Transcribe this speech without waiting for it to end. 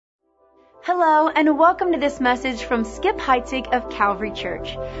Hello, and welcome to this message from Skip Heitzig of Calvary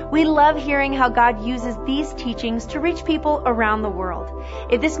Church. We love hearing how God uses these teachings to reach people around the world.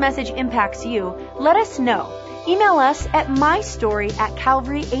 If this message impacts you, let us know. Email us at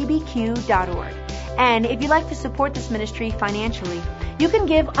mystory@calvaryabq.org. And if you'd like to support this ministry financially, you can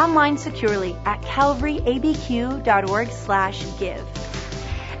give online securely at calvaryabq.org/give.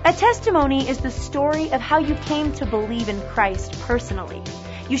 A testimony is the story of how you came to believe in Christ personally.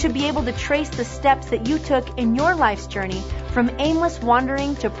 You should be able to trace the steps that you took in your life's journey from aimless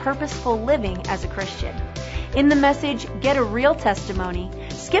wandering to purposeful living as a Christian. In the message, Get a Real Testimony,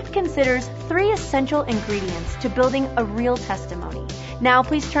 Skip considers 3 essential ingredients to building a real testimony. Now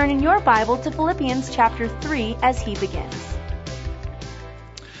please turn in your Bible to Philippians chapter 3 as he begins.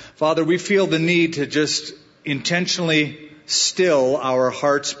 Father, we feel the need to just intentionally still our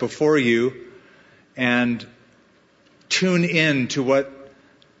hearts before you and tune in to what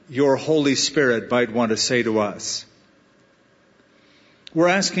your Holy Spirit might want to say to us. We're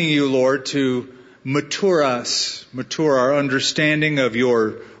asking you, Lord, to mature us, mature our understanding of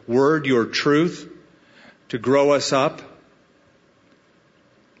your word, your truth, to grow us up,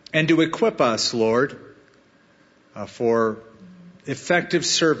 and to equip us, Lord, for effective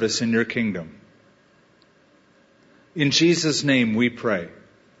service in your kingdom. In Jesus' name we pray.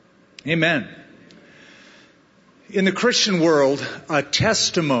 Amen. In the Christian world, a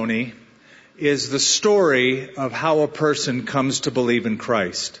testimony is the story of how a person comes to believe in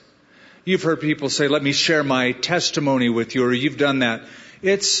Christ. You've heard people say, let me share my testimony with you, or you've done that.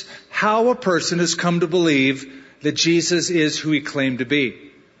 It's how a person has come to believe that Jesus is who he claimed to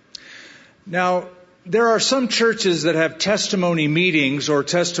be. Now, there are some churches that have testimony meetings or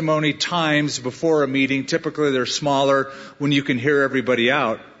testimony times before a meeting. Typically, they're smaller when you can hear everybody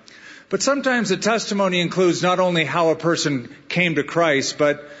out. But sometimes the testimony includes not only how a person came to Christ,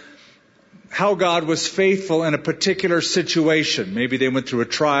 but how God was faithful in a particular situation. Maybe they went through a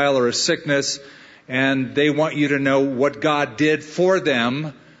trial or a sickness, and they want you to know what God did for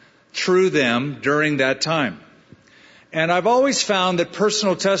them, through them, during that time. And I've always found that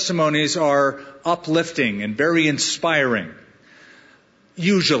personal testimonies are uplifting and very inspiring.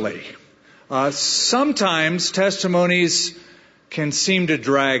 Usually. Sometimes testimonies can seem to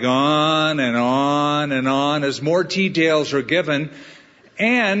drag on and on and on as more details are given.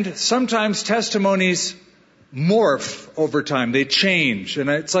 And sometimes testimonies morph over time. They change. And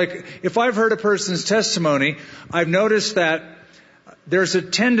it's like, if I've heard a person's testimony, I've noticed that there's a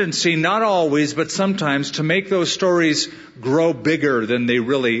tendency, not always, but sometimes, to make those stories grow bigger than they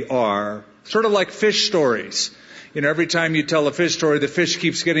really are. Sort of like fish stories. You know, every time you tell a fish story, the fish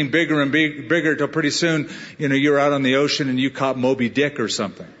keeps getting bigger and bigger till pretty soon, you're out on the ocean and you caught Moby Dick or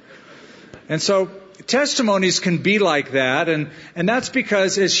something. And so testimonies can be like that, and that's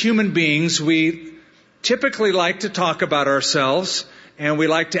because as human beings, we typically like to talk about ourselves, and we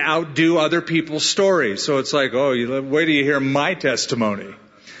like to outdo other people's stories. So it's like, wait till you hear my testimony.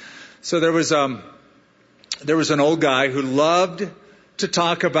 So there was an old guy who loved to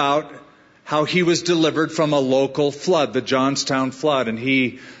talk about how he was delivered from a local flood, the Johnstown flood. And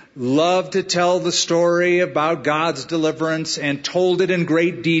he loved to tell the story about God's deliverance and told it in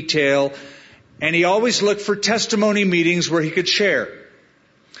great detail. And he always looked for testimony meetings where he could share.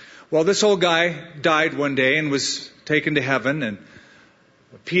 Well, this old guy died one day and was taken to heaven. And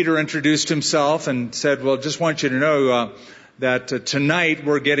Peter introduced himself and said, well, just want you to know that tonight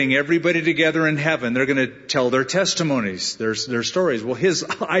we're getting everybody together in heaven. They're going to tell their testimonies, their stories. Well, his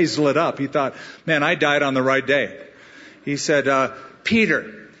eyes lit up. He thought, man, I died on the right day. He said,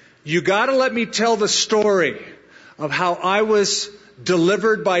 Peter, you got to let me tell the story of how I was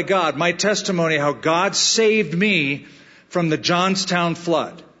delivered by God, my testimony, how God saved me from the Johnstown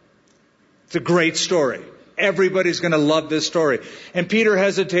flood. It's a great story. Everybody's going to love this story. And Peter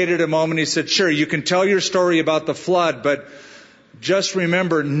hesitated a moment. He said, sure, you can tell your story about the flood, but just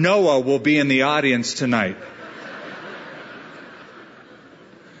remember, Noah will be in the audience tonight.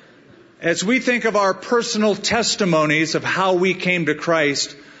 As we think of our personal testimonies of how we came to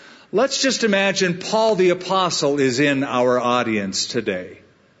Christ, let's just imagine Paul the Apostle is in our audience today.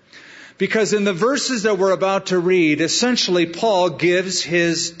 Because in the verses that we're about to read, essentially Paul gives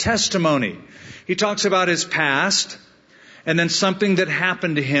his testimony. He talks about his past, and then something that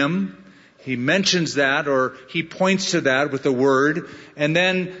happened to him. He mentions that, or he points to that with a word, and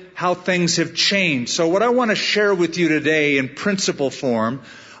then how things have changed. So what I want to share with you today in principle form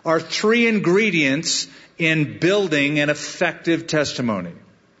are 3 ingredients in building an effective testimony.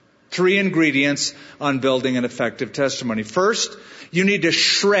 3 ingredients on building an effective testimony. First, you need to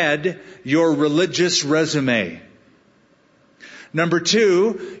shred your religious resume. Number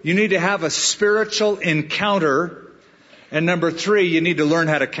 2, you need to have a spiritual encounter. And number 3, you need to learn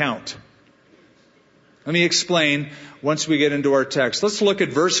how to count. Let me explain once we get into our text. Let's look at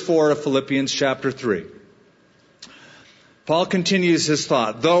verse 4 of Philippians chapter 3. Paul continues his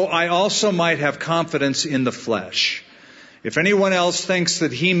thought. Though I also might have confidence in the flesh. If anyone else thinks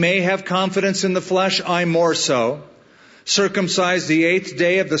that he may have confidence in the flesh, I more so. Circumcised the 8th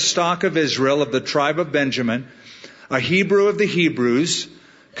day of the stock of Israel, of the tribe of Benjamin, a Hebrew of the Hebrews,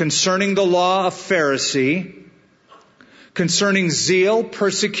 concerning the law of Pharisee, concerning zeal,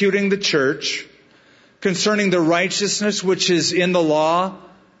 persecuting the church, concerning the righteousness which is in the law,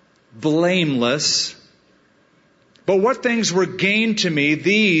 blameless. But what things were gained to me,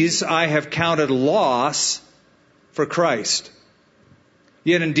 these I have counted loss for Christ.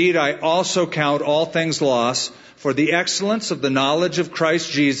 Yet indeed I also count all things loss for the excellence of the knowledge of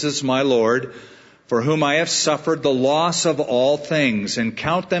Christ Jesus my Lord, for whom I have suffered the loss of all things, and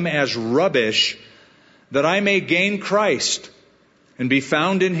count them as rubbish, that I may gain Christ, and be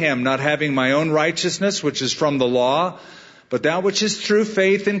found in him, not having my own righteousness, which is from the law, but that which is through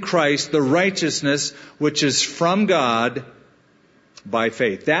faith in Christ, the righteousness which is from God by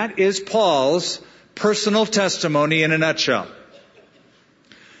faith. That is Paul's personal testimony in a nutshell.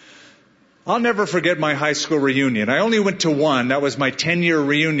 I'll never forget my high school reunion. I only went to one. That was my 10-year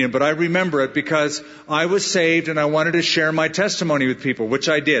reunion, but I remember it because I was saved and I wanted to share my testimony with people, which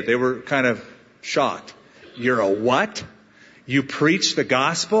I did. They were kind of shocked. You're a what? You preach the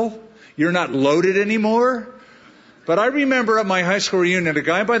gospel? You're not loaded anymore? But I remember at my high school reunion, a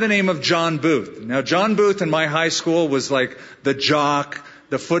guy by the name of John Booth. Now, John Booth in my high school was like the jock,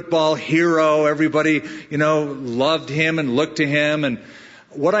 the football hero. Everybody, loved him and looked to him. And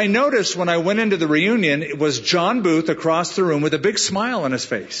what I noticed when I went into the reunion, it was John Booth across the room with a big smile on his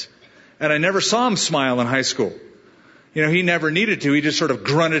face. And I never saw him smile in high school. He never needed to. He just sort of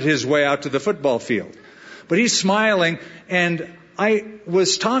grunted his way out to the football field. But he's smiling, and I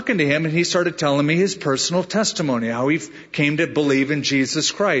was talking to him, and he started telling me his personal testimony, how he came to believe in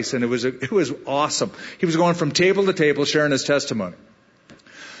Jesus Christ. And it was awesome. He was going from table to table sharing his testimony.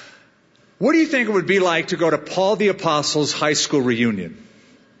 What do you think it would be like to go to Paul the Apostle's high school reunion?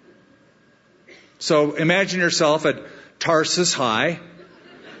 So imagine yourself at Tarsus High.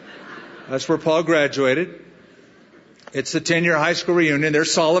 That's where Paul graduated. It's the 10-year high school reunion.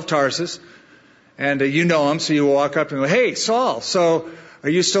 There's Saul of Tarsus. And you know him, so you walk up and go, "Hey, Saul, so are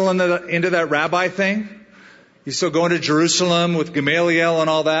you still into that rabbi thing? You still going to Jerusalem with Gamaliel and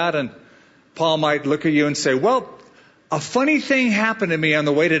all that?" And Paul might look at you and say, "Well, a funny thing happened to me on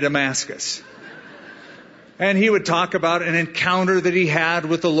the way to Damascus." And he would talk about an encounter that he had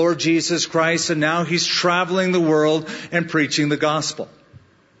with the Lord Jesus Christ, and now he's traveling the world and preaching the gospel.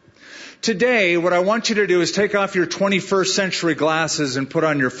 Today, what I want you to do is take off your 21st century glasses and put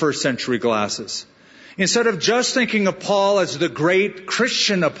on your first century glasses. Instead of just thinking of Paul as the great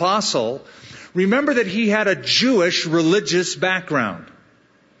Christian apostle, remember that he had a Jewish religious background.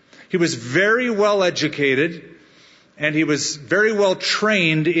 He was very well educated, and he was very well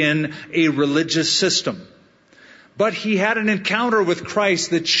trained in a religious system. But he had an encounter with Christ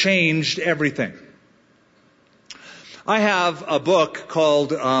that changed everything. I have a book called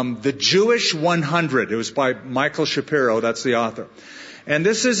The Jewish 100. It was by Michael Shapiro. That's the author. And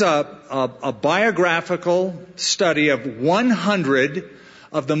this is a biographical study of 100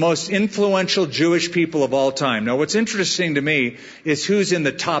 of the most influential Jewish people of all time. Now, what's interesting to me is who's in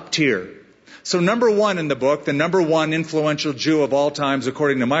the top tier. So number 1 in the book, the number 1 influential Jew of all times,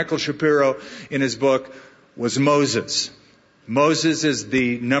 according to Michael Shapiro in his book, was Moses. Moses is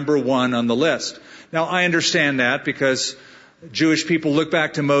the number 1 on the list. Now, I understand that because Jewish people look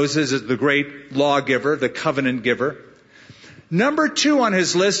back to Moses as the great lawgiver, the covenant giver. Number 2 on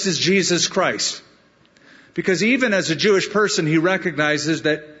his list is Jesus Christ. Because even as a Jewish person, he recognizes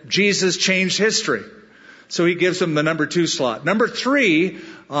that Jesus changed history. So he gives him the number 2 slot. Number 3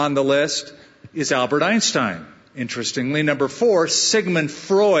 on the list is Albert Einstein. Interestingly, number 4, Sigmund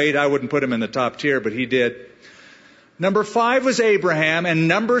Freud. I wouldn't put him in the top tier, but he did. Number 5 was Abraham, and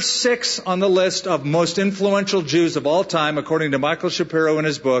number 6 on the list of most influential Jews of all time, according to Michael Shapiro in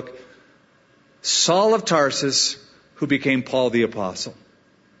his book, Saul of Tarsus, who became Paul the Apostle.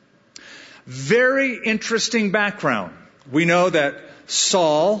 Very interesting background. We know that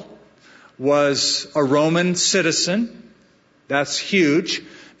Saul was a Roman citizen. That's huge,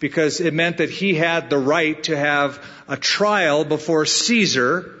 because it meant that he had the right to have a trial before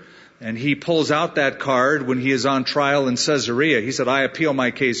Caesar. And he pulls out that card when he is on trial in Caesarea. He said, "I appeal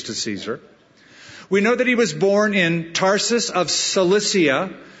my case to Caesar." We know that he was born in Tarsus of Cilicia,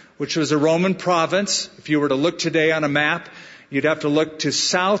 which was a Roman province. If you were to look today on a map, you'd have to look to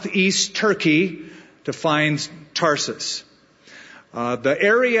southeast Turkey to find Tarsus. The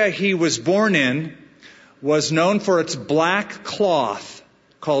area he was born in was known for its black cloth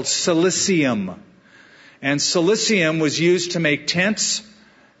called cilicium. And cilicium was used to make tents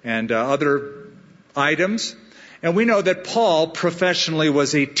and other items. And we know that Paul professionally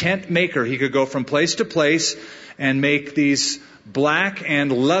was a tent maker. He could go from place to place and make these black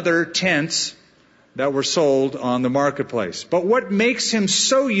and leather tents that were sold on the marketplace. But what makes him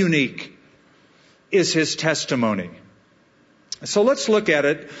so unique is his testimony. So let's look at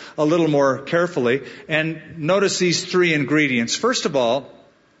it a little more carefully and notice these three ingredients. First of all,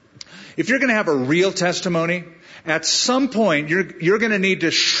 if you're going to have a real testimony, at some point you're going to need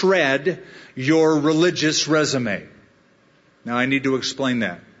to shred your religious resume. Now I need to explain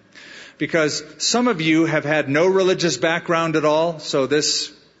that. Because some of you have had no religious background at all, so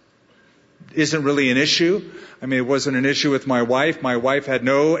this isn't really an issue. I mean, it wasn't an issue with my wife. My wife had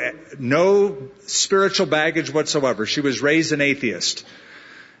no spiritual baggage whatsoever. She was raised an atheist.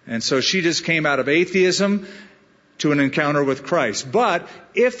 And so she just came out of atheism to an encounter with Christ. But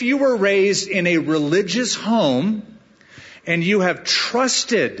if you were raised in a religious home and you have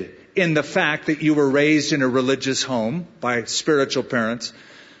trusted in the fact that you were raised in a religious home by spiritual parents,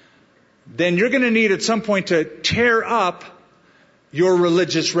 then you're going to need at some point to tear up your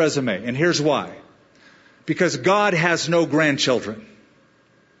religious resume. And here's why. Because God has no grandchildren.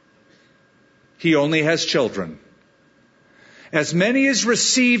 He only has children. As many as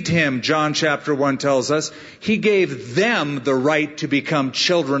received Him, John chapter 1 tells us, He gave them the right to become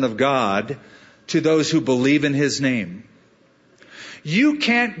children of God to those who believe in His name. You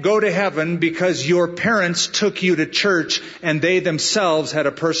can't go to heaven because your parents took you to church and they themselves had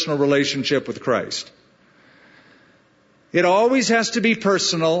a personal relationship with Christ. It always has to be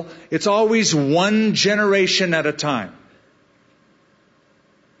personal. It's always one generation at a time.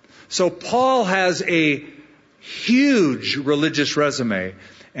 So Paul has a huge religious resume,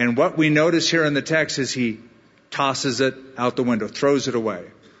 and what we notice here in the text is he tosses it out the window, throws it away.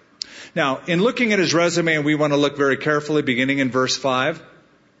 Now, in looking at his resume, and we want to look very carefully, beginning in verse 5,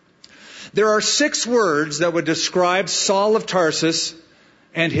 there are 6 words that would describe Saul of Tarsus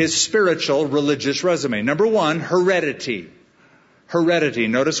and his spiritual religious resume. Number 1, heredity. Heredity.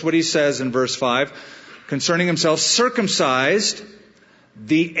 Notice what he says in verse 5 concerning himself: circumcised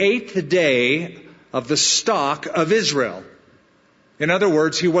the 8th day of the stock of Israel. In other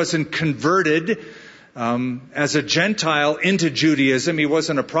words, he wasn't converted as a Gentile into Judaism. He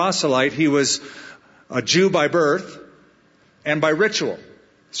wasn't a proselyte. He was a Jew by birth and by ritual.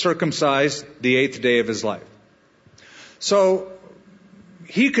 Circumcised the 8th day of his life. So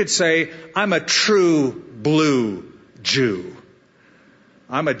he could say, I'm a true blue Jew.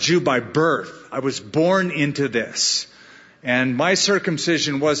 I'm a Jew by birth. I was born into this. And my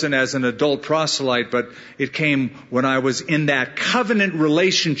circumcision wasn't as an adult proselyte, but it came when I was in that covenant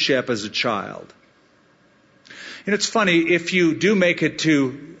relationship as a child. And it's funny, if you do make it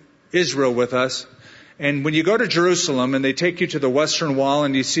to Israel with us, and when you go to Jerusalem and they take you to the Western Wall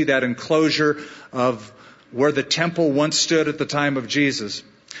and you see that enclosure of where the temple once stood at the time of Jesus,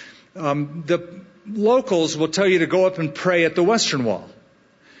 the locals will tell you to go up and pray at the Western Wall.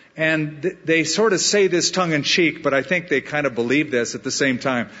 And they sort of say this tongue-in-cheek, but I think they kind of believe this at the same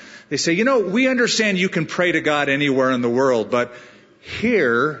time. They say, we understand you can pray to God anywhere in the world, but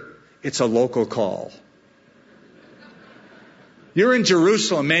here it's a local call. You're in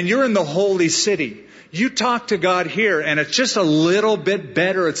Jerusalem, man. You're in the holy city. You talk to God here, and it's just a little bit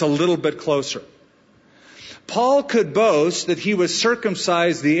better. It's a little bit closer. Paul could boast that he was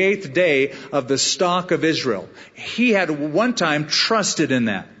circumcised the 8th day of the stock of Israel. He had one time trusted in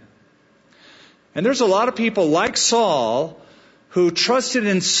that. And there's a lot of people like Saul who trusted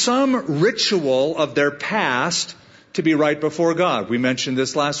in some ritual of their past to be right before God. We mentioned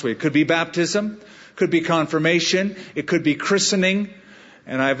this last week. It could be baptism, could be confirmation, it could be christening.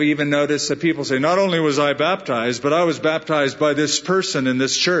 And I've even noticed that people say, not only was I baptized, but I was baptized by this person in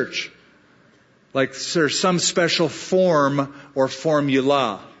this church. Like there's some special form or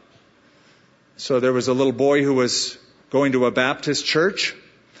formula. So there was a little boy who was going to a Baptist church,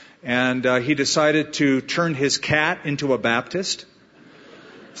 and he decided to turn his cat into a Baptist.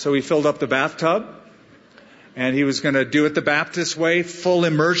 So he filled up the bathtub, and he was going to do it the Baptist way, full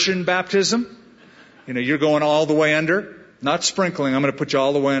immersion baptism. You're going all the way under. Not sprinkling, I'm going to put you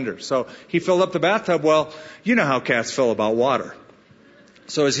all the way under. So he filled up the bathtub. Well, you know how cats feel about water.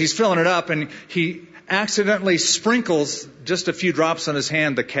 So as he's filling it up and he accidentally sprinkles just a few drops on his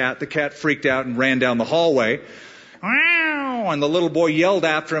hand, the cat freaked out and ran down the hallway. And the little boy yelled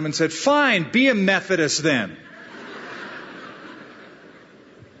after him and said, fine, be a Methodist then.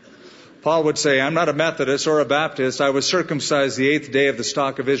 Paul would say, I'm not a Methodist or a Baptist. I was circumcised the 8th day of the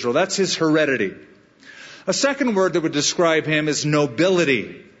stock of Israel. That's his heredity. A second word that would describe him is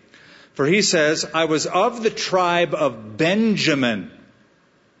nobility. For he says, I was of the tribe of Benjamin.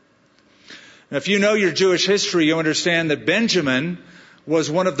 Now, if you know your Jewish history, you understand that Benjamin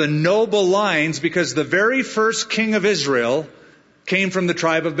was one of the noble lines because the very first king of Israel came from the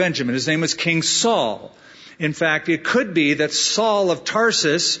tribe of Benjamin. His name was King Saul. In fact, it could be that Saul of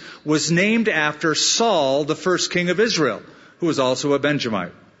Tarsus was named after Saul, the first king of Israel, who was also a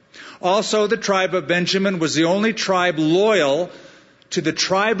Benjamite. Also, the tribe of Benjamin was the only tribe loyal to the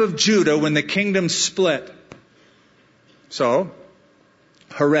tribe of Judah when the kingdom split. So,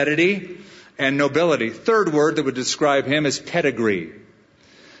 heredity and nobility. Third word that would describe him is pedigree.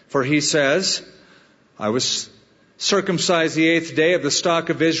 For he says, I was circumcised the 8th day of the stock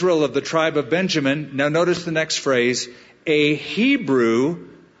of Israel of the tribe of Benjamin. Now notice the next phrase, a Hebrew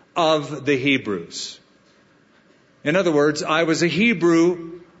of the Hebrews. In other words, I was a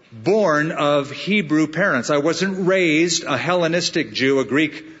Hebrew born of Hebrew parents. I wasn't raised a Hellenistic Jew, a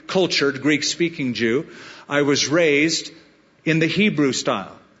Greek cultured, Greek speaking Jew. I was raised in the Hebrew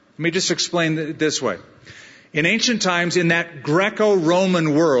style. Let me just explain it this way. In ancient times, in that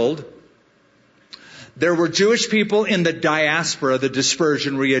Greco-Roman world, there were Jewish people in the diaspora, the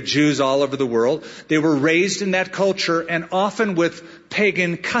dispersion, where you had Jews all over the world. They were raised in that culture and often with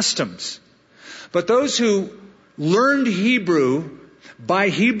pagan customs. But those who learned Hebrew by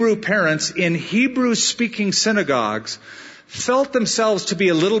Hebrew parents in Hebrew-speaking synagogues felt themselves to be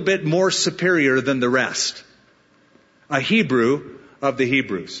a little bit more superior than the rest. A Hebrew of the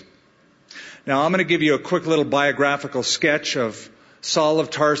Hebrews. Now, I'm going to give you a quick little biographical sketch of Saul of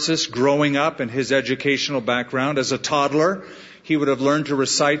Tarsus growing up and his educational background. As a toddler, he would have learned to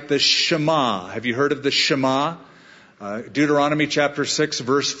recite the Shema. Have you heard of the Shema? Deuteronomy chapter 6,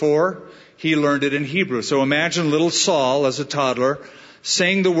 verse 4. He learned it in Hebrew. So imagine little Saul as a toddler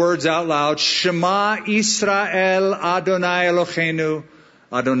saying the words out loud, Shema Israel Adonai Eloheinu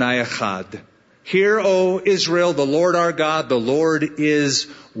Adonai Echad. Hear, O Israel, the Lord our God, the Lord is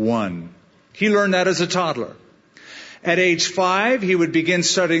one. He learned that as a toddler. At age 5, he would begin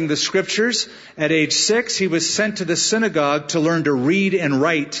studying the scriptures. At age 6, he was sent to the synagogue to learn to read and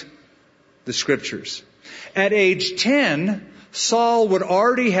write the scriptures. At age 10, Saul would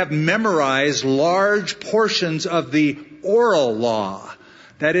already have memorized large portions of the oral law.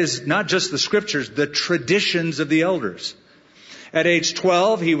 That is, not just the scriptures, the traditions of the elders. At age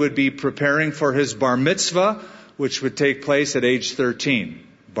 12, he would be preparing for his bar mitzvah, which would take place at age 13.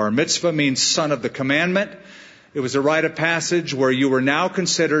 Bar mitzvah means son of the commandment. It was a rite of passage where you were now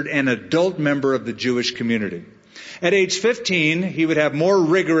considered an adult member of the Jewish community. At age 15, he would have more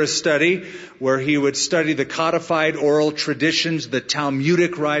rigorous study where he would study the codified oral traditions, the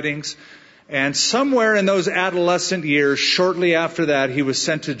Talmudic writings. And somewhere in those adolescent years, shortly after that, he was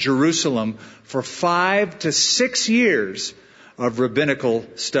sent to Jerusalem for 5 to 6 years of rabbinical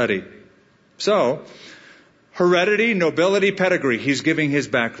study. So, heredity, nobility, pedigree. He's giving his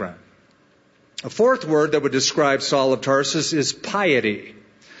background. A fourth word that would describe Saul of Tarsus is piety.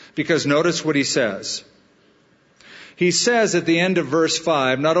 Because notice what he says. He says at the end of verse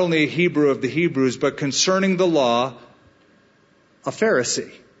 5, not only a Hebrew of the Hebrews, but concerning the law, a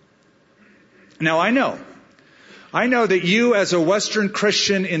Pharisee. Now I know that you as a Western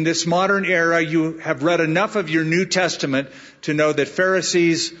Christian in this modern era, you have read enough of your New Testament to know that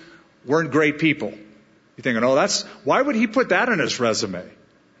Pharisees weren't great people. You're thinking, why would he put that on his resume?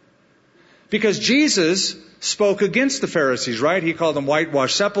 Because Jesus spoke against the Pharisees, right? He called them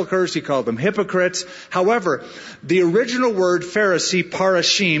whitewashed sepulchres. He called them hypocrites. However, the original word Pharisee,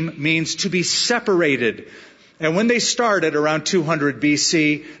 parashim, means to be separated. And when they started around 200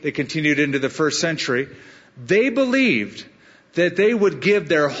 BC, they continued into the first century, they believed that they would give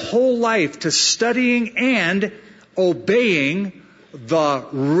their whole life to studying and obeying the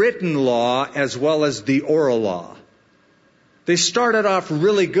written law as well as the oral law. They started off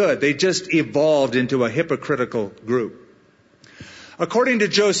really good. They just evolved into a hypocritical group. According to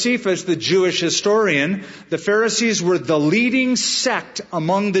Josephus, the Jewish historian, the Pharisees were the leading sect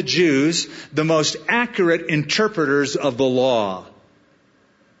among the Jews, the most accurate interpreters of the law.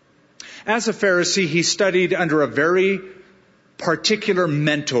 As a Pharisee, he studied under a very particular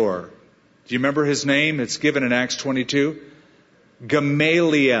mentor. Do you remember his name? It's given in Acts 22.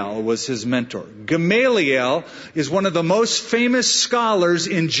 Gamaliel was his mentor. Gamaliel is one of the most famous scholars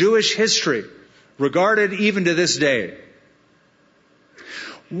in Jewish history, regarded even to this day.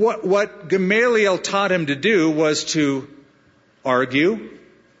 What Gamaliel taught him to do was to argue.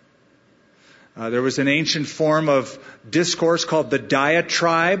 There was an ancient form of discourse called the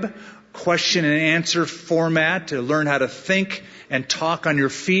diatribe, question and answer format to learn how to think and talk on your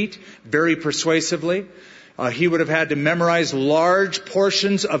feet very persuasively. He would have had to memorize large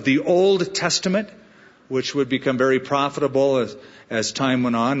portions of the Old Testament, which would become very profitable as time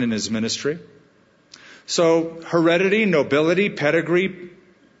went on in his ministry. So heredity, nobility, pedigree,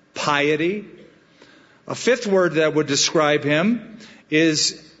 piety. A fifth word that would describe him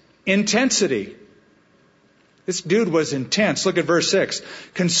is intensity. This dude was intense. Look at verse 6.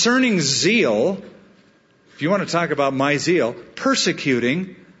 Concerning zeal, if you want to talk about my zeal,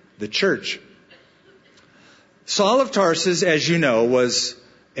 persecuting the church. Saul of Tarsus, as you know, was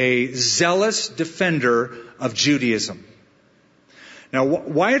a zealous defender of Judaism. Now,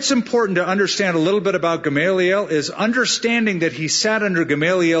 why it's important to understand a little bit about Gamaliel is understanding that he sat under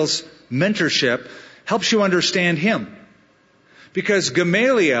Gamaliel's mentorship helps you understand him. Because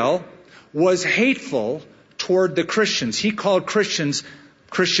Gamaliel was hateful toward the Christians. He called Christians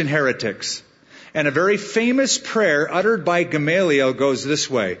Christian heretics. And a very famous prayer uttered by Gamaliel goes this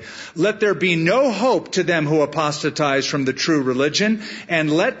way. Let there be no hope to them who apostatize from the true religion,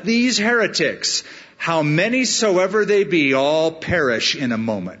 and let these heretics, how many soever they be, all perish in a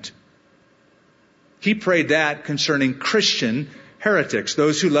moment. He prayed that concerning Christian heretics,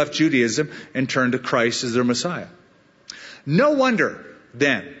 those who left Judaism and turned to Christ as their Messiah. No wonder,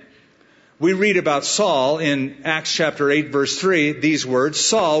 then, we read about Saul in Acts chapter 8, verse 3, these words,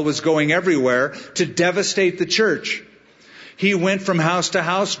 Saul was going everywhere to devastate the church. He went from house to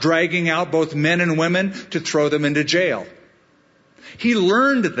house, dragging out both men and women to throw them into jail. He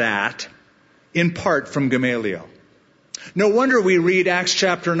learned that in part from Gamaliel. No wonder we read Acts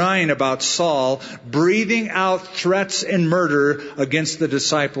chapter 9 about Saul breathing out threats and murder against the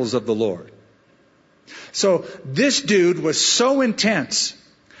disciples of the Lord. So this dude was so intense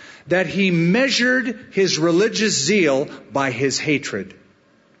that he measured his religious zeal by his hatred.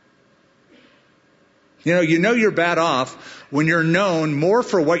 You know you're bad off when you're known more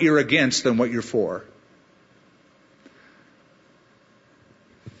for what you're against than what you're for.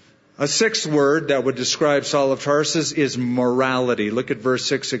 A sixth word that would describe Saul of Tarsus is morality. Look at verse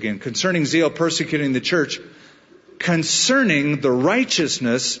 6 again. Concerning zeal persecuting the church, concerning the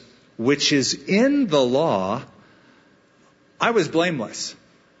righteousness which is in the law, I was blameless.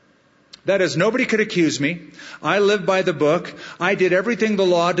 That is, nobody could accuse me. I lived by the book. I did everything the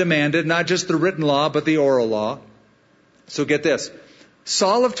law demanded, not just the written law, but the oral law. So get this.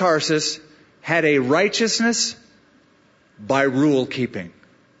 Saul of Tarsus had a righteousness by rule keeping.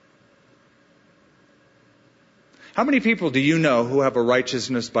 How many people do you know who have a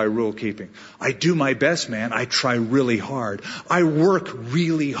righteousness by rule keeping? I do my best, man. I try really hard. I work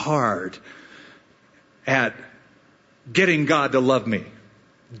really hard at getting God to love me.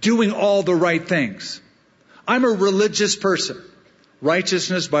 Doing all the right things. I'm a religious person.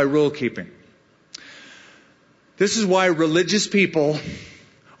 Righteousness by rule keeping. This is why religious people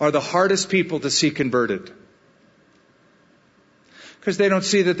are the hardest people to see converted. Because they don't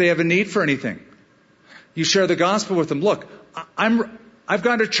see that they have a need for anything. You share the gospel with them. Look, I've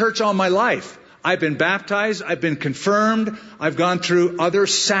gone to church all my life. I've been baptized. I've been confirmed. I've gone through other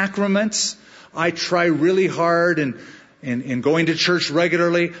sacraments. I try really hard and going to church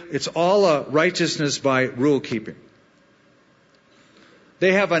regularly. It's all a righteousness by rule keeping.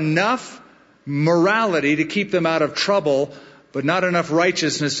 They have enough morality to keep them out of trouble, but not enough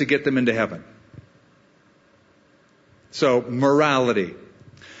righteousness to get them into heaven. So, morality.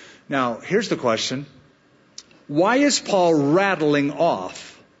 Now, here's the question. Why is Paul rattling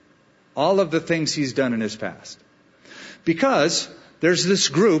off all of the things he's done in his past? Because there's this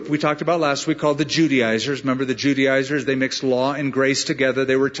group we talked about last week called the Judaizers. Remember the Judaizers? They mixed law and grace together.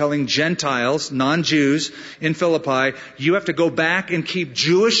 They were telling Gentiles, non-Jews in Philippi, you have to go back and keep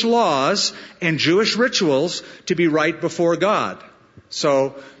Jewish laws and Jewish rituals to be right before God.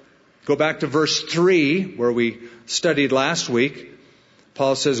 So go back to verse 3 where we studied last week.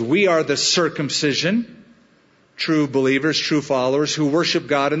 Paul says, we are the circumcision, true believers, true followers who worship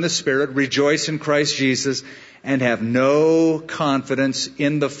God in the Spirit, rejoice in Christ Jesus, and have no confidence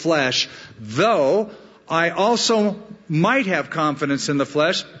in the flesh, though I also might have confidence in the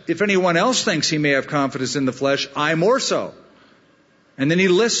flesh. If anyone else thinks he may have confidence in the flesh, I more so. And then he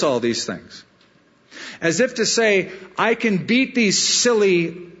lists all these things. As if to say, I can beat these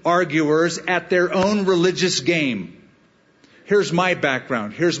silly arguers at their own religious game. Here's my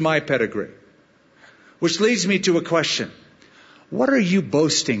background. Here's my pedigree. Which leads me to a question. What are you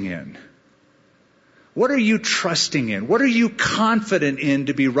boasting in? What are you trusting in? What are you confident in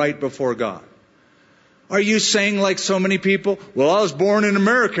to be right before God? Are you saying like so many people, well, I was born in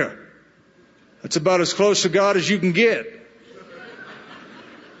America. That's about as close to God as you can get.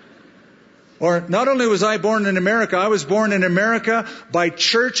 Or not only was I born in America, I was born in America by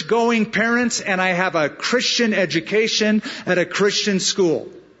church-going parents, and I have a Christian education at a Christian school.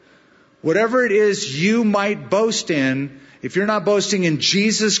 Whatever it is you might boast in, if you're not boasting in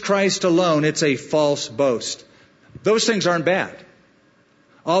Jesus Christ alone, it's a false boast. Those things aren't bad.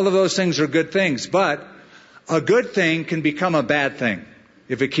 All of those things are good things, but a good thing can become a bad thing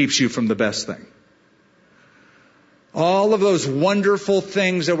if it keeps you from the best thing. All of those wonderful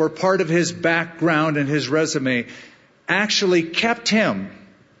things that were part of his background and his resume actually kept him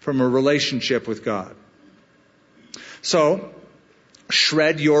from a relationship with God. So,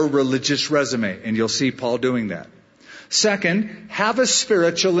 shred your religious resume, and you'll see Paul doing that. Second, have a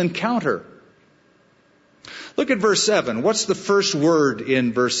spiritual encounter. Look at verse 7. What's the first word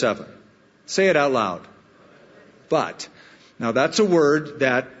in verse 7? Say it out loud. But. Now that's a word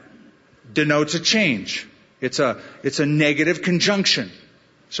that denotes a change. It's a negative conjunction.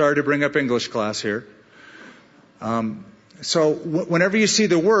 Sorry to bring up English class here. So whenever you see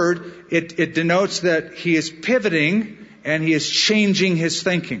the word, it denotes that he is pivoting and he is changing his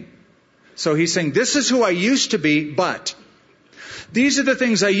thinking. So he's saying, this is who I used to be, but. These are the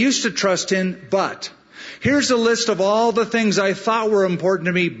things I used to trust in, but. Here's a list of all the things I thought were important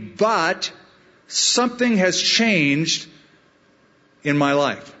to me, but something has changed in my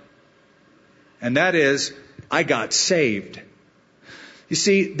life. And that is, I got saved. You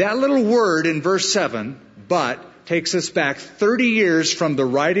see, that little word in verse 7, but, takes us back 30 years from the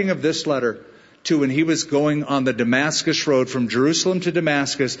writing of this letter to when he was going on the Damascus road from Jerusalem to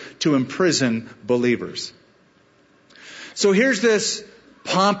Damascus to imprison believers. So here's this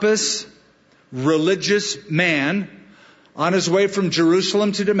pompous, religious man on his way from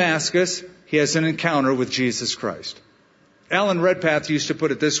Jerusalem to Damascus. He has an encounter with Jesus Christ. Alan Redpath used to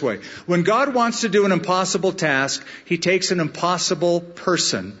put it this way. When God wants to do an impossible task, he takes an impossible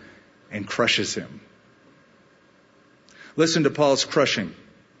person and crushes him. Listen to Paul's crushing.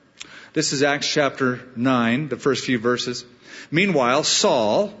 This is Acts chapter 9, the first few verses. Meanwhile,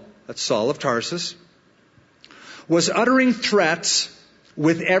 Saul, that's Saul of Tarsus, was uttering threats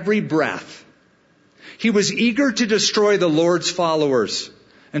with every breath. He was eager to destroy the Lord's followers,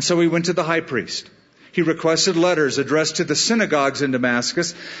 and so he went to the high priest. He requested letters addressed to the synagogues in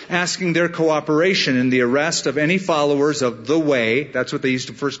Damascus, asking their cooperation in the arrest of any followers of the Way. That's what they used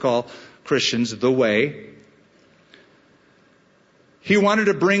to first call Christians, the Way. He wanted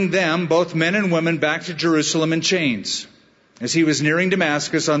to bring them, both men and women, back to Jerusalem in chains. As he was nearing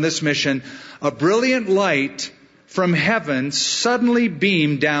Damascus on this mission, a brilliant light from heaven suddenly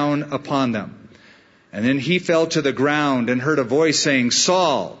beamed down upon them. And then he fell to the ground and heard a voice saying,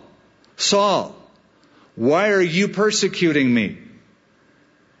 Saul, Saul, why are you persecuting me?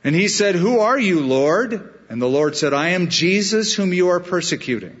 And he said, who are you, Lord? And the Lord said, I am Jesus whom you are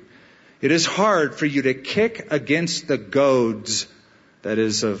persecuting. It is hard for you to kick against the goads, that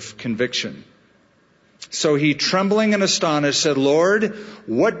is, of conviction. So he, trembling and astonished, said, Lord,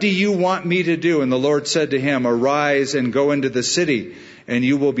 what do you want me to do? And the Lord said to him, arise and go into the city, and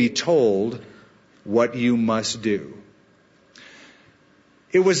you will be told what you must do.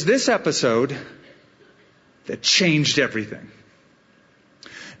 It was this episode that changed everything.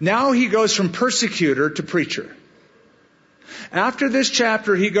 Now he goes from persecutor to preacher. After this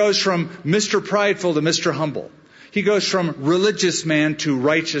chapter, he goes from Mr. Prideful to Mr. Humble. He goes from religious man to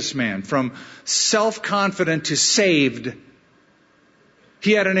righteous man, from self-confident to saved.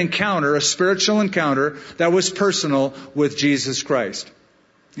 He had an encounter, a spiritual encounter that was personal with Jesus Christ.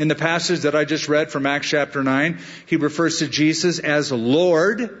 In the passage that I just read from Acts chapter 9, he refers to Jesus as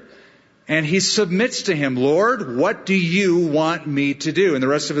Lord, and he submits to him, Lord, what do you want me to do? And the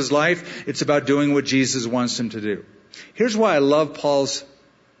rest of his life, it's about doing what Jesus wants him to do. Here's why I love Paul's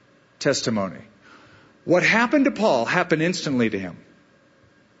testimony. What happened to Paul happened instantly to him.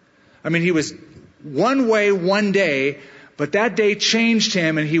 I mean, he was one way one day, but that day changed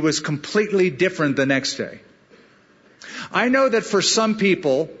him and he was completely different the next day. I know that for some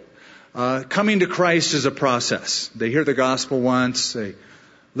people, coming to Christ is a process. They hear the gospel once, they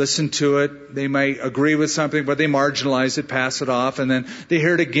listen to it, they may agree with something, but they marginalize it, pass it off, and then they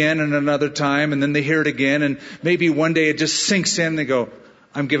hear it again and another time, and then they hear it again, and maybe one day it just sinks in and they go,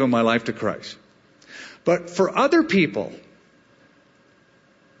 I'm giving my life to Christ. But for other people,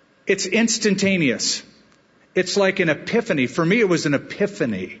 it's instantaneous. It's like an epiphany. For me, it was an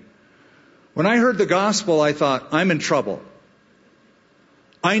epiphany. When I heard the gospel, I thought, I'm in trouble.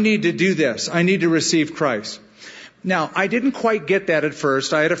 I need to do this. I need to receive Christ. Now, I didn't quite get that at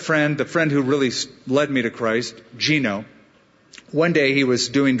first. I had a friend, the friend who really led me to Christ, Gino. One day he was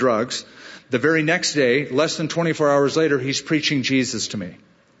doing drugs. The very next day, less than 24 hours later, he's preaching Jesus to me.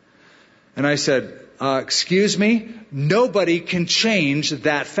 And I said, excuse me, nobody can change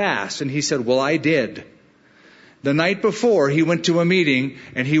that fast. And he said, well, I did. The night before, he went to a meeting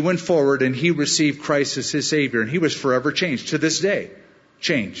and he went forward and he received Christ as his Savior. And he was forever changed. To this day,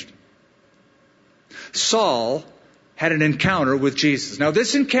 changed. Saul had an encounter with Jesus. Now,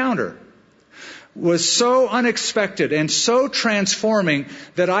 this encounter was so unexpected and so transforming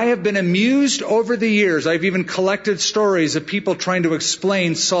that I have been amused over the years. I've even collected stories of people trying to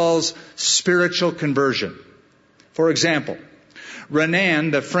explain Saul's spiritual conversion. For example,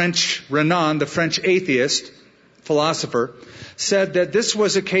 Renan, the French atheist philosopher, said that this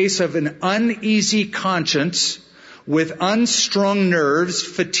was a case of an uneasy conscience with unstrung nerves,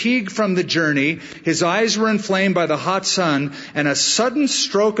 fatigue from the journey, his eyes were inflamed by the hot sun, and a sudden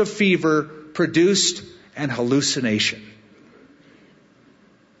stroke of fever produced an hallucination.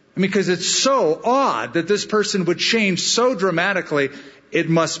 I mean, because it's so odd that this person would change so dramatically, it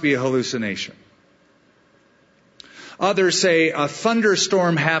must be a hallucination. Others say a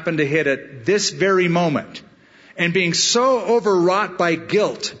thunderstorm happened to hit at this very moment, and being so overwrought by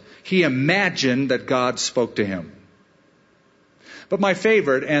guilt, he imagined that God spoke to him. But my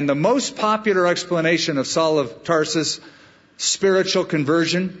favorite and the most popular explanation of Saul of Tarsus' spiritual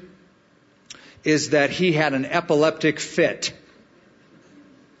conversion is that he had an epileptic fit.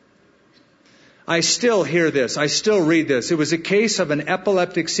 I still hear this. I still read this. It was a case of an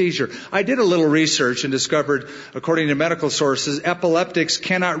epileptic seizure. I did a little research and discovered, according to medical sources, epileptics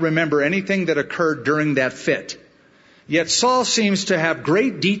cannot remember anything that occurred during that fit. Yet Saul seems to have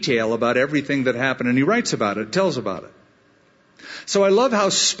great detail about everything that happened, and he writes about it, tells about it. So I love how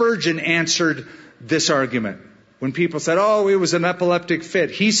Spurgeon answered this argument. When people said, oh, it was an epileptic fit,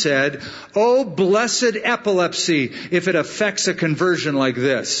 he said, oh, blessed epilepsy, if it affects a conversion like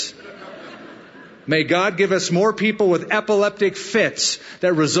this. May God give us more people with epileptic fits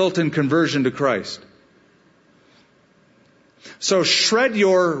that result in conversion to Christ. So shred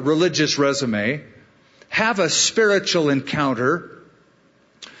your religious resume. Have a spiritual encounter.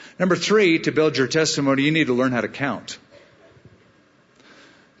 Number 3, to build your testimony, you need to learn how to count.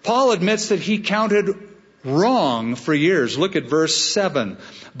 Paul admits that he counted wrong for years. Look at verse 7.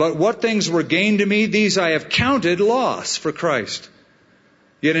 But what things were gained to me, these I have counted loss for Christ.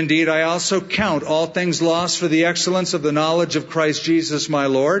 Yet indeed I also count all things lost for the excellence of the knowledge of Christ Jesus my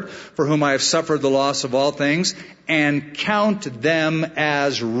Lord, for whom I have suffered the loss of all things, and count them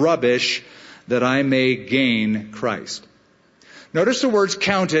as rubbish, that I may gain Christ. Notice the words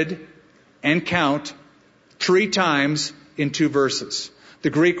counted and count 3 times in 2 verses. The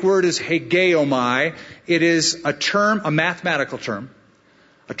Greek word is hegeomai. It is a term, a mathematical term,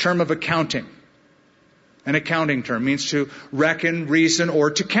 a term of accounting. An accounting term means to reckon, reason, or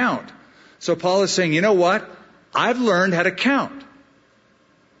to count. So Paul is saying, you know what? I've learned how to count.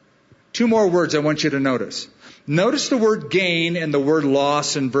 2 more words I want you to notice. Notice the word gain and the word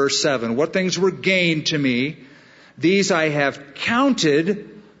loss in verse 7. What things were gained to me, these I have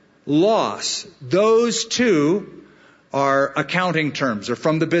counted loss. Those 2 are accounting terms, or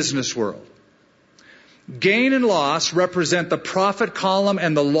from the business world. Gain and loss represent the profit column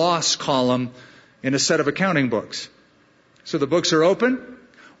and the loss column in a set of accounting books. So the books are open.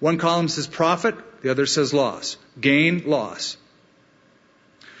 One column says profit, the other says loss. Gain, loss.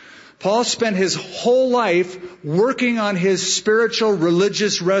 Paul spent his whole life working on his spiritual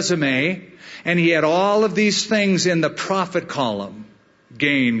religious resume, and he had all of these things in the profit column.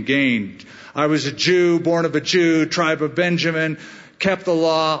 Gain. I was a Jew, born of a Jew, tribe of Benjamin, kept the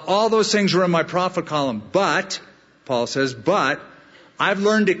law. All those things were in my profit column. But, Paul says, I've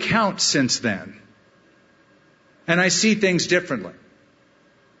learned to count since then. And I see things differently.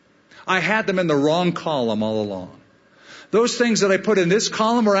 I had them in the wrong column all along. Those things that I put in this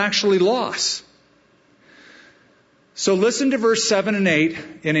column were actually loss. So listen to verse 7 and 8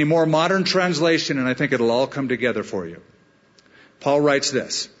 in a more modern translation, and I think it'll all come together for you. Paul writes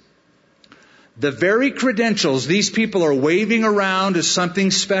this. The very credentials these people are waving around as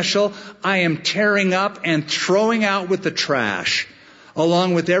something special, I am tearing up and throwing out with the trash,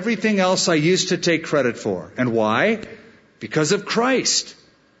 along with everything else I used to take credit for. And why? Because of Christ.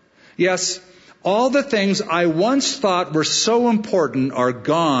 Yes, all the things I once thought were so important are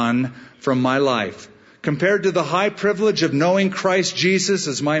gone from my life. Compared to the high privilege of knowing Christ Jesus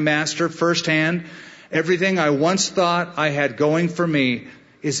as my master firsthand, everything I once thought I had going for me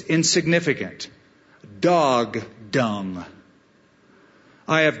is insignificant. Dog dung.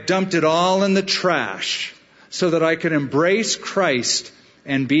 I have dumped it all in the trash so that I can embrace Christ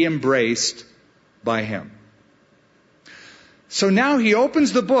and be embraced by Him. So now he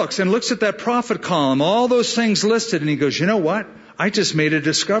opens the books and looks at that profit column, all those things listed, and he goes, you know what? I just made a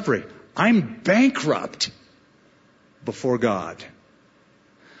discovery. I'm bankrupt before God.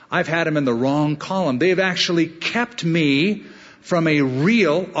 I've had them in the wrong column. They've actually kept me from a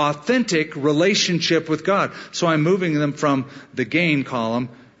real, authentic relationship with God. So I'm moving them from the gain column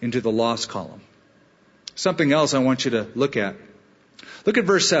into the loss column. Something else I want you to look at. Look at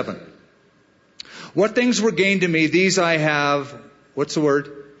verse 7. What things were gained to me, these I have, what's the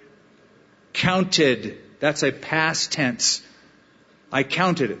word? Counted. That's a past tense. I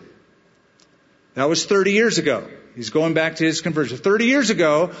counted it. That was 30 years ago. He's going back to his conversion. 30 years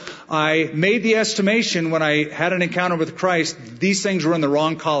ago, I made the estimation when I had an encounter with Christ, these things were in the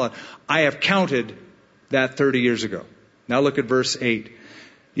wrong column. I have counted that 30 years ago. Now look at verse 8.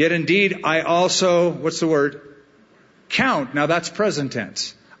 Yet indeed, I also, what's the word? Count. Now that's present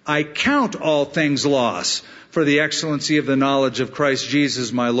tense. I count all things loss for the excellency of the knowledge of Christ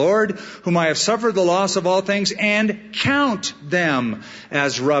Jesus my Lord, whom I have suffered the loss of all things, and count them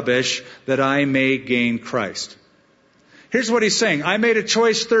as rubbish, that I may gain Christ. Here's what he's saying. I made a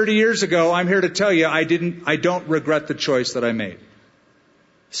choice 30 years ago. I'm here to tell you I don't regret the choice that I made.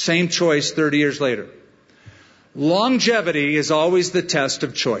 Same choice 30 years later. Longevity is always the test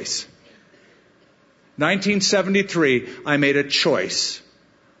of choice. 1973, I made a choice.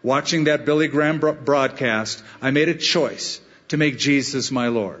 Watching that Billy Graham broadcast, I made a choice to make Jesus my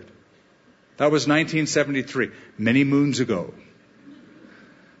Lord. That was 1973, many moons ago.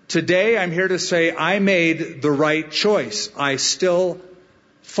 Today, I'm here to say I made the right choice. I still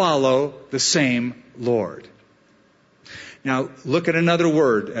follow the same Lord. Now, look at another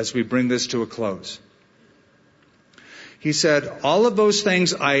word as we bring this to a close. He said, all of those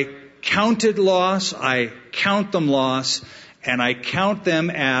things I counted loss, I count them loss, and I count them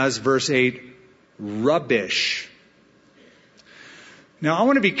as, verse 8, rubbish. Now, I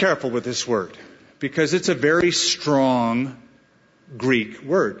want to be careful with this word, because it's a very strong Greek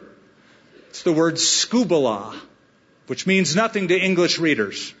word. It's the word skubala, which means nothing to English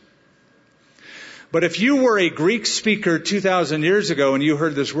readers. But if you were a Greek speaker 2,000 years ago and you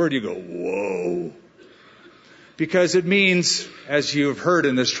heard this word, you go, whoa. Because it means, as you've heard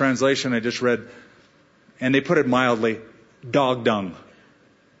in this translation I just read, and they put it mildly, dog dung.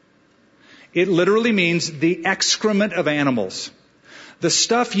 It literally means the excrement of animals. The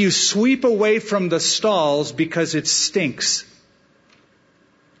stuff you sweep away from the stalls because it stinks.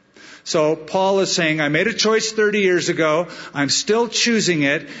 So Paul is saying, I made a choice 30 years ago. I'm still choosing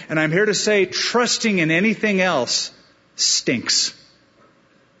it. And I'm here to say, trusting in anything else stinks.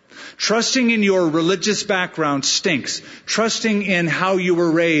 Trusting in your religious background stinks. Trusting in how you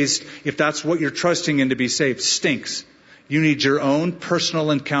were raised, if that's what you're trusting in to be saved, stinks. You need your own personal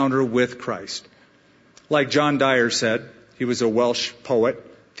encounter with Christ. Like John Dyer said, he was a Welsh poet,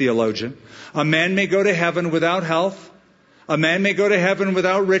 theologian. A man may go to heaven without health. A man may go to heaven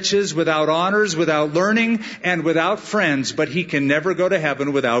without riches, without honors, without learning, and without friends, but he can never go to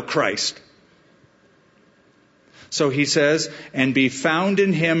heaven without Christ. So he says, and be found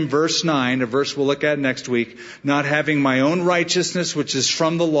in him, verse 9, a verse we'll look at next week, not having my own righteousness, which is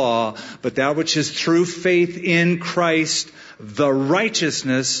from the law, but that which is through faith in Christ, the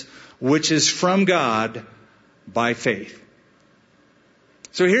righteousness which is from God by faith.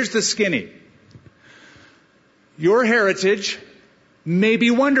 So here's the skinny. Your heritage may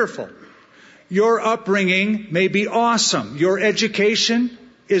be wonderful. Your upbringing may be awesome. Your education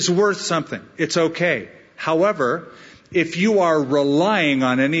is worth something. It's okay. However, if you are relying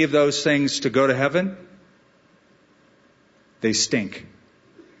on any of those things to go to heaven, they stink.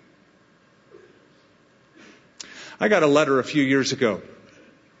 I got a letter a few years ago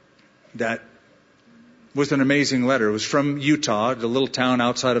that was an amazing letter. It was from Utah, the little town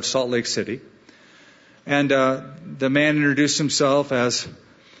outside of Salt Lake City. And the man introduced himself as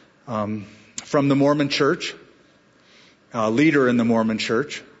from the Mormon Church, a leader in the Mormon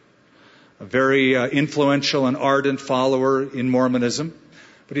Church, a very influential and ardent follower in Mormonism.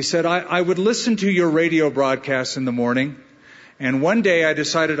 But he said, I would listen to your radio broadcast in the morning, and one day I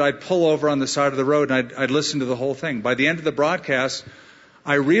decided I'd pull over on the side of the road and I'd listen to the whole thing. By the end of the broadcast,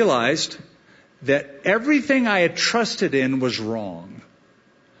 I realized that everything I had trusted in was wrong.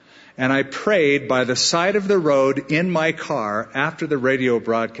 And I prayed by the side of the road in my car after the radio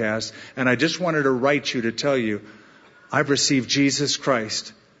broadcast, and I just wanted to write you to tell you, I've received Jesus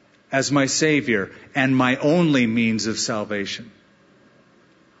Christ as my Savior and my only means of salvation.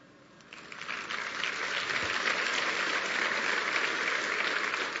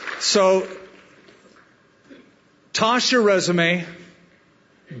 So, toss your resume,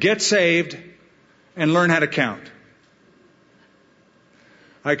 get saved, and learn how to count.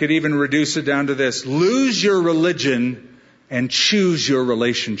 I could even reduce it down to this. Lose your religion and choose your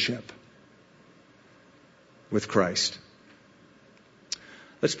relationship. with Christ.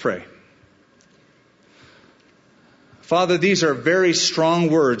 Let's pray. Father, these are very strong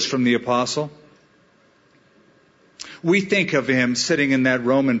words from the apostle. We think of him sitting in that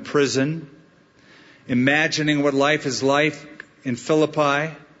Roman prison, imagining what life is like in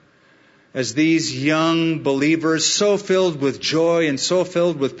Philippi, as these young believers, so filled with joy and so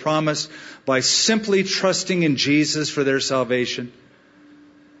filled with promise, by simply trusting in Jesus for their salvation,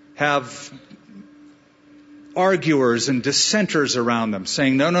 have arguers and dissenters around them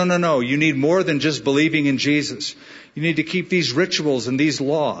saying, no, you need more than just believing in Jesus. You need to keep these rituals and these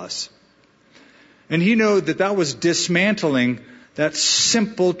laws. And he knew that was dismantling that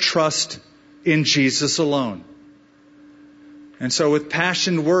simple trust in Jesus alone. And so with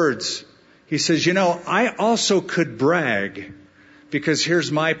passionate words, he says, I also could brag because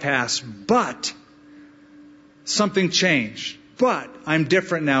here's my past, but something changed. But I'm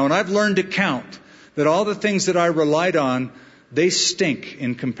different now, and I've learned to count that all the things that I relied on, they stink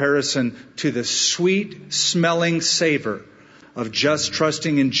in comparison to the sweet smelling savor of just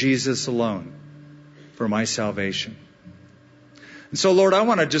trusting in Jesus alone for my salvation. And so, Lord, I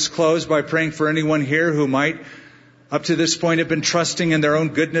want to just close by praying for anyone here who might, up to this point, have been trusting in their own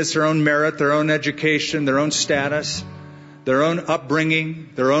goodness, their own merit, their own education, their own status, their own upbringing,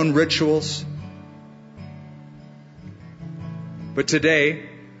 their own rituals. But today,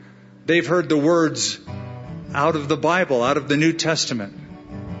 they've heard the words out of the Bible, out of the New Testament.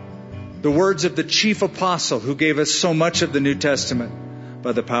 The words of the chief apostle who gave us so much of the New Testament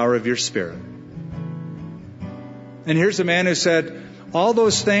by the power of your Spirit. And here's a man who said, all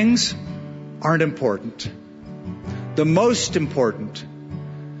those things aren't important. The most important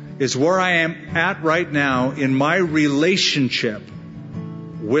is where I am at right now in my relationship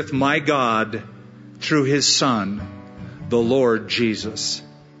with my God through His Son, the Lord Jesus.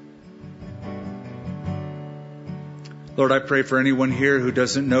 Lord, I pray for anyone here who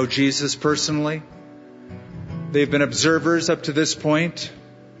doesn't know Jesus personally. They've been observers up to this point.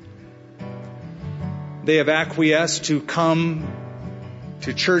 They have acquiesced to come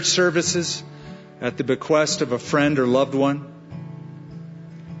to church services at the bequest of a friend or loved one.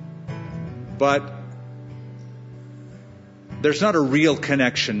 But there's not a real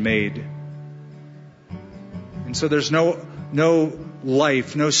connection made. And so there's no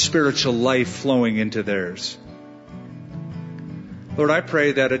life, no spiritual life flowing into theirs. Lord, I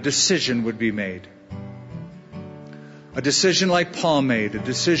pray that a decision would be made. A decision like Paul made, a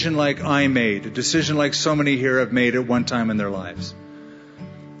decision like I made, a decision like so many here have made at one time in their lives.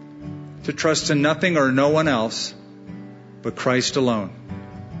 To trust in nothing or no one else but Christ alone.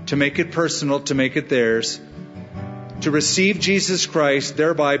 To make it personal, to make it theirs. To receive Jesus Christ,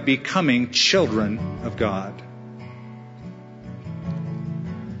 thereby becoming children of God.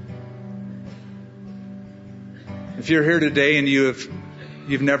 If you're here today and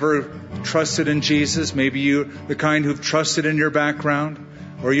you've never trusted in Jesus, maybe you're the kind who've trusted in your background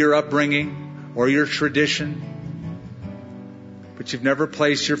or your upbringing or your tradition, but you've never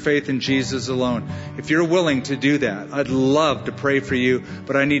placed your faith in Jesus alone. If you're willing to do that, I'd love to pray for you,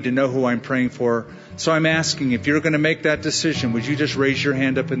 but I need to know who I'm praying for. So I'm asking, if you're going to make that decision, would you just raise your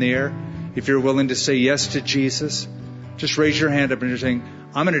hand up in the air? If you're willing to say yes to Jesus, just raise your hand up and you're saying,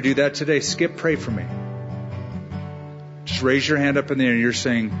 I'm going to do that today. Skip, pray for me. Just raise your hand up in the air and you're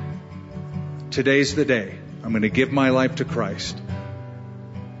saying, today's the day. I'm going to give my life to Christ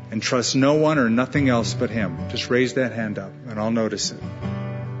and trust no one or nothing else but Him. Just raise that hand up and I'll notice it.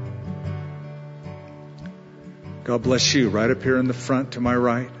 God bless you. Right up here in the front to my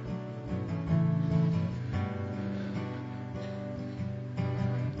right.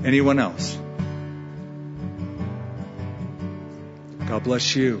 Anyone else? God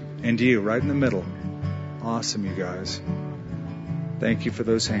bless you and you right in the middle. Awesome, you guys. Thank you for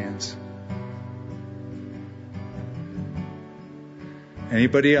those hands.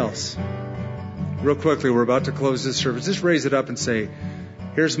 Anybody else? Real quickly, we're about to close this service. Just raise it up and say,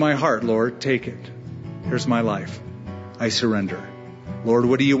 here's my heart, Lord. Take it. Here's my life. I surrender. Lord,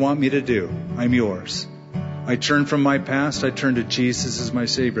 what do you want me to do? I'm yours. I turn from my past. I turn to Jesus as my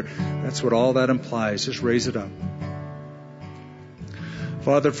Savior. That's what all that implies. Just raise it up.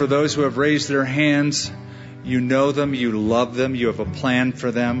 Father, for those who have raised their hands, you know them, you love them, you have a plan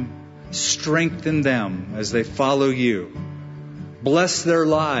for them. Strengthen them as they follow you. Bless their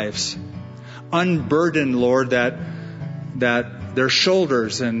lives. Unburden, Lord, that their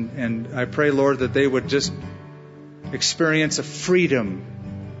shoulders. And I pray, Lord, that they would just experience a freedom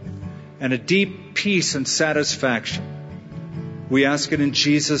and a deep peace and satisfaction. We ask it in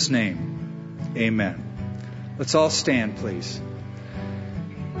Jesus' name. Amen. Let's all stand, please.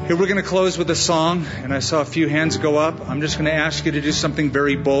 Here we're going to close with a song, and I saw a few hands go up. I'm just going to ask you to do something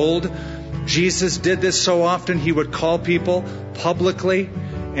very bold. Jesus did this so often. He would call people publicly,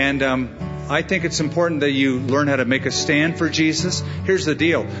 and I think it's important that you learn how to make a stand for Jesus. Here's the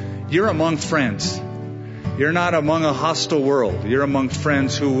deal. You're among friends. You're not among a hostile world. You're among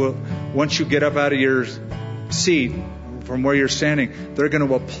friends who will, once you get up out of your seat from where you're standing, they're going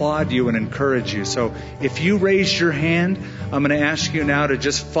to applaud you and encourage you. So if you raise your hand, I'm going to ask you now to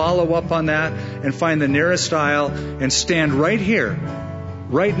just follow up on that and find the nearest aisle and stand right here,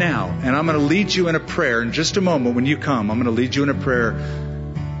 right now. And I'm going to lead you in a prayer in just a moment. When you come, I'm going to lead you in a prayer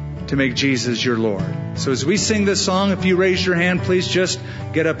to make Jesus your Lord. So as we sing this song, if you raise your hand, please just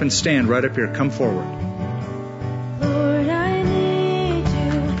get up and stand right up here. Come forward. Lord, I need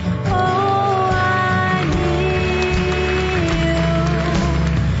you. Oh, I need you.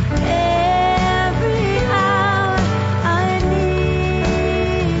 Every hour I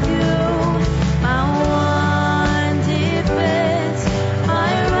need you. My one defense,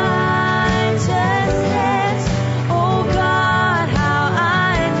 my righteousness. Oh God, how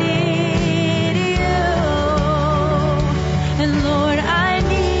I need you. And Lord, I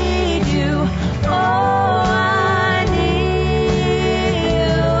need you. Oh, I need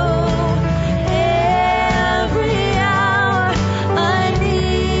you. Every hour I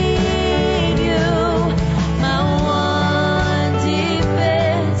need you. My one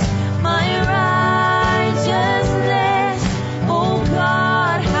defense, my righteousness. Oh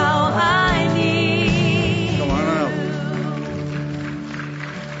God, how I need Come on up.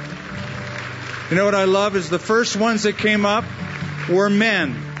 You know what I love is the first ones that came up were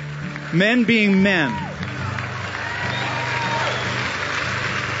men. Men being men.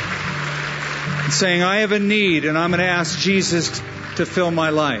 Saying, I have a need and I'm going to ask Jesus to fill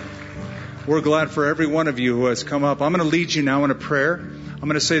my life. We're glad for every one of you who has come up. I'm going to lead you now in a prayer. I'm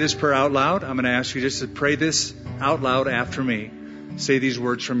going to say this prayer out loud. I'm going to ask you just to pray this out loud after me. Say these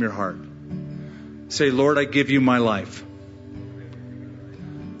words from your heart. Say, Lord, I give you my life.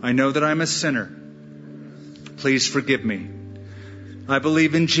 I know that I'm a sinner. Please forgive me. I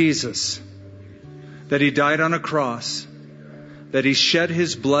believe in Jesus, that He died on a cross, that He shed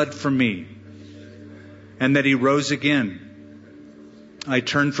His blood for me, and that He rose again. I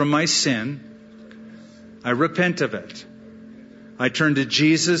turn from my sin. I repent of it. I turn to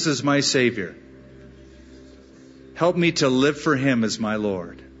Jesus as my Savior. Help me to live for Him as my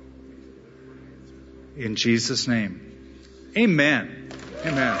Lord. In Jesus' name, amen.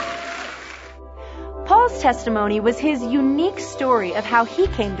 Amen. Paul's testimony was his unique story of how he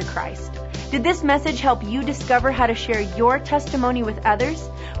came to Christ. Did this message help you discover how to share your testimony with others?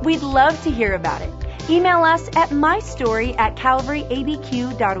 We'd love to hear about it. Email us at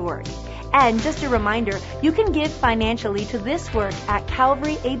mystory@calvaryabq.org. And just a reminder, you can give financially to this work at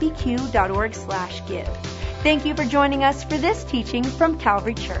calvaryabq.org/give. Thank you for joining us for this teaching from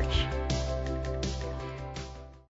Calvary Church.